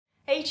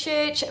Hey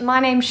church, my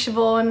name's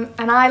Siobhan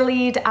and I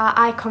lead our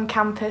IKON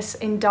campus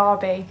in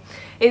Derby.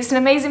 It's an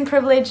amazing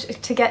privilege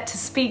to get to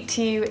speak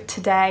to you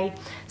today.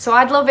 So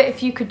I'd love it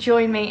if you could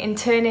join me in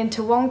turning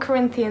to 1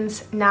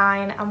 Corinthians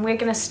 9 and we're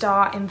going to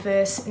start in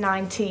verse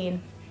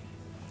 19.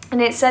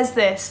 And it says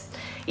this: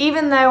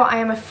 "Even though I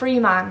am a free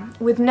man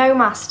with no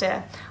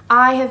master,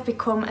 I have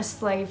become a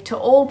slave to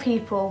all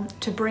people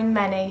to bring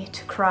many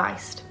to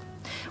Christ.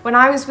 When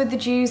I was with the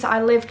Jews,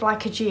 I lived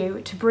like a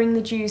Jew to bring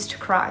the Jews to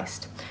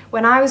Christ.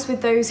 When I was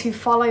with those who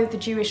followed the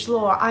Jewish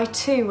law, I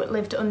too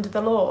lived under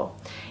the law.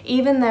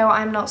 Even though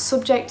I am not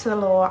subject to the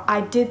law,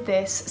 I did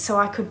this so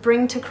I could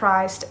bring to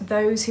Christ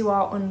those who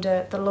are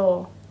under the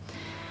law.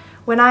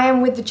 When I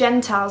am with the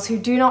Gentiles who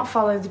do not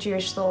follow the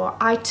Jewish law,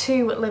 I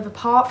too live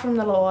apart from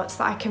the law so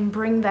that I can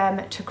bring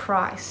them to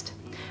Christ.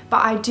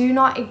 But I do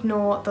not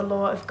ignore the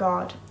law of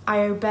God. I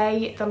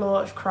obey the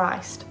law of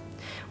Christ.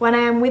 When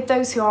I am with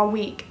those who are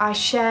weak, I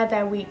share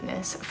their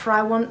weakness, for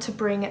I want to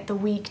bring the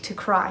weak to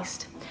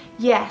Christ.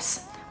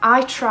 Yes,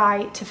 I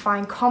try to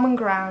find common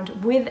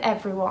ground with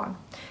everyone,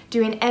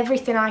 doing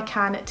everything I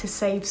can to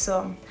save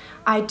some.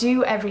 I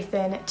do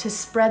everything to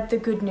spread the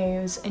good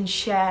news and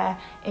share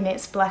in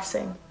its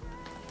blessing."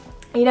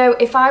 You know,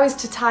 if I was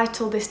to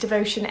title this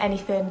devotion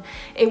anything,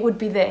 it would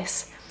be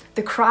this: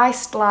 the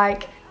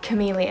Christ-like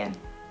chameleon.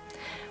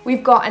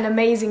 We've got an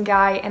amazing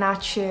guy in our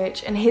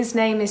church and his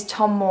name is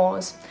Tom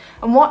Moores.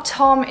 And what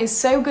Tom is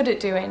so good at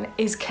doing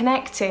is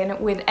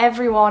connecting with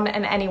everyone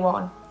and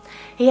anyone.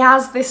 He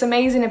has this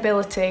amazing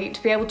ability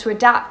to be able to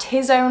adapt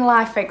his own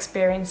life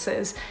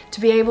experiences to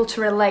be able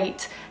to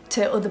relate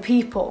to other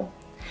people.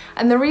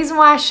 And the reason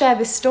why I share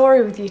this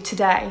story with you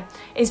today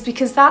is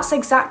because that's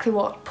exactly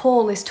what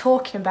Paul is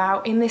talking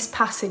about in this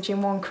passage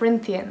in 1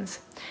 Corinthians.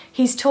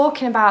 He's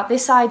talking about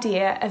this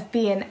idea of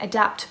being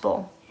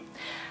adaptable.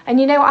 And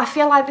you know, I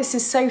feel like this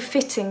is so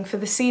fitting for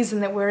the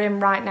season that we're in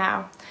right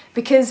now,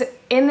 because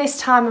in this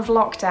time of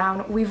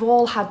lockdown, we've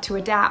all had to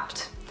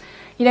adapt.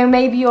 You know,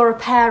 maybe you're a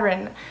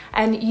parent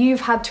and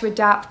you've had to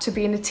adapt to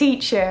being a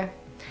teacher.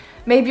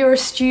 Maybe you're a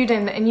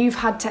student and you've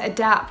had to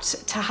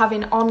adapt to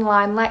having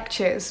online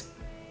lectures.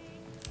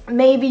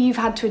 Maybe you've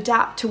had to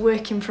adapt to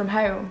working from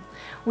home.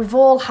 We've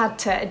all had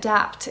to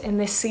adapt in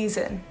this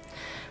season.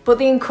 But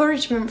the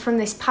encouragement from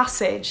this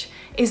passage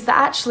is that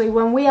actually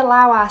when we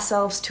allow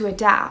ourselves to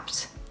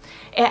adapt,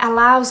 it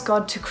allows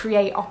God to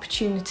create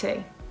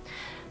opportunity.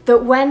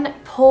 That when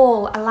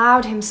Paul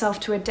allowed himself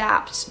to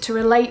adapt, to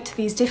relate to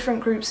these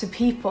different groups of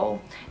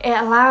people, it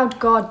allowed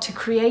God to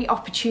create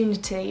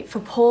opportunity for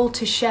Paul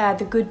to share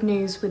the good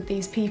news with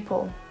these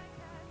people.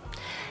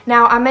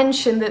 Now, I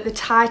mentioned that the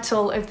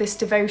title of this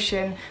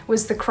devotion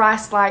was The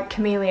Christ-like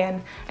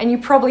Chameleon, and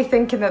you're probably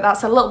thinking that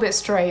that's a little bit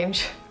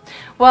strange.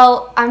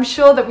 Well, I'm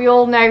sure that we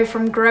all know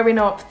from growing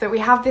up that we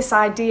have this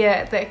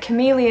idea that a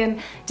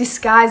chameleon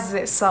disguises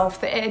itself,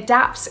 that it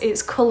adapts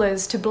its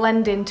colours to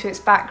blend into its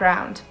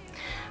background.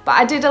 But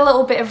I did a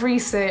little bit of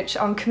research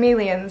on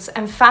chameleons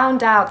and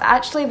found out that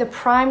actually the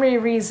primary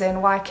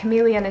reason why a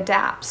chameleon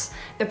adapts,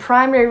 the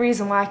primary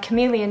reason why a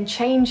chameleon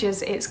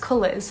changes its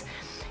colours,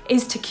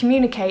 is to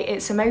communicate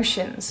its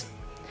emotions.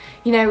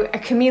 You know, a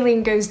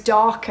chameleon goes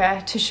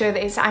darker to show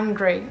that it's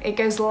angry. It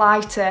goes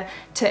lighter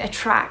to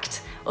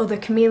attract other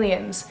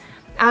chameleons.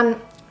 And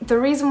the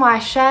reason why I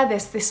share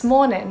this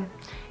morning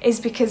is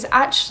because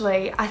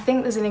actually I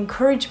think there's an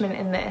encouragement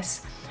in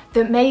this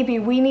that maybe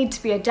we need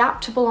to be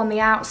adaptable on the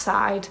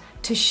outside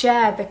to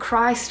share the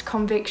Christ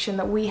conviction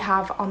that we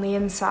have on the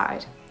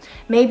inside.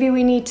 Maybe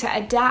we need to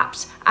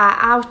adapt our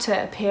outer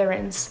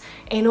appearance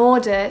in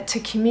order to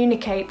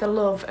communicate the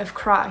love of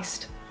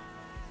Christ.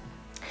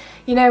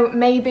 You know,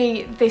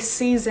 maybe this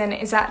season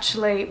is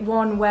actually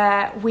one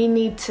where we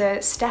need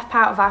to step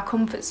out of our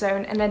comfort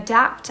zone and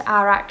adapt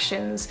our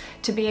actions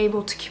to be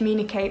able to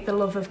communicate the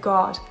love of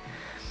God.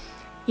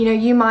 You know,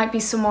 you might be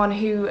someone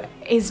who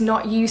is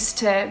not used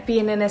to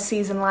being in a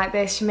season like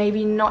this. You may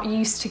be not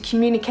used to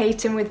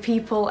communicating with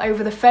people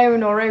over the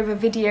phone or over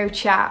video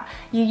chat.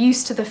 You're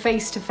used to the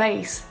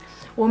face-to-face.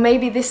 Well,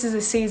 maybe this is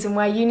a season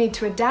where you need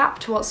to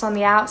adapt what's on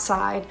the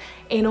outside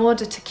in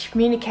order to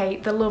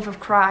communicate the love of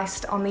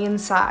Christ on the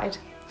inside.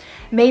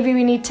 Maybe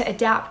we need to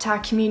adapt our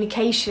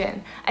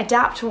communication,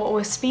 adapt what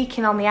we're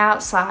speaking on the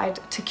outside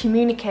to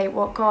communicate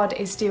what God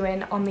is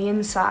doing on the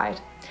inside.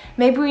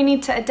 Maybe we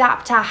need to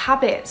adapt our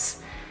habits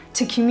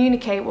to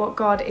communicate what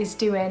God is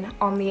doing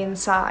on the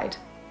inside.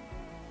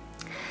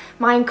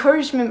 My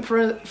encouragement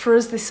for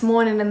us this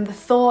morning, and the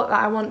thought that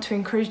I want to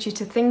encourage you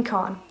to think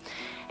on,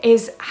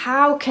 is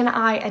how can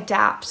I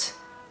adapt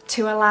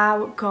to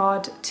allow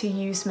God to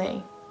use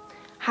me?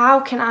 How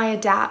can I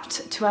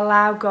adapt to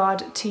allow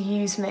God to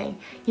use me?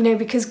 You know,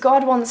 because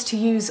God wants to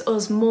use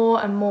us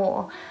more and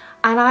more.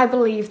 And I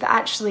believe that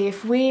actually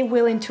if we're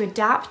willing to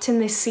adapt in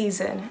this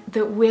season,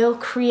 that we'll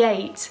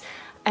create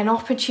an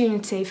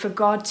opportunity for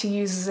God to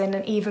use us in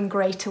an even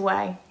greater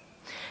way.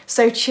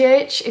 So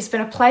church, it's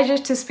been a pleasure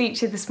to speak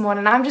to you this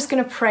morning. I'm just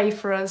going to pray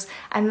for us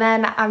and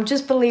then I'm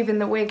just believing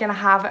that we're going to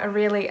have a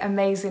really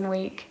amazing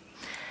week.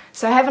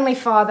 So Heavenly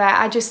Father,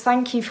 I just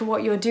thank you for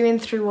what you're doing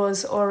through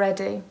us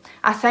already.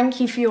 I thank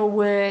you for your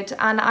word,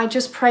 and I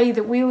just pray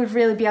that we would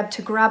really be able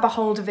to grab a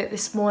hold of it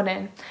this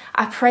morning.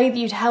 I pray that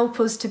you'd help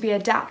us to be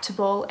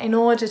adaptable in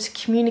order to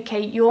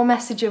communicate your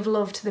message of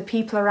love to the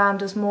people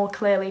around us more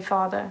clearly,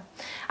 Father.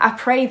 I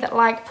pray that,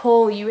 like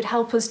Paul, you would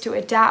help us to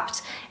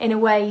adapt in a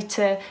way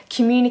to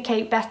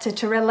communicate better,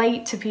 to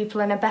relate to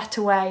people in a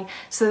better way,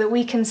 so that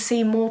we can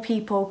see more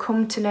people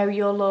come to know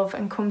your love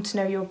and come to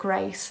know your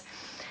grace.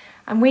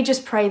 And we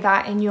just pray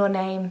that in your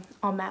name.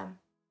 Amen.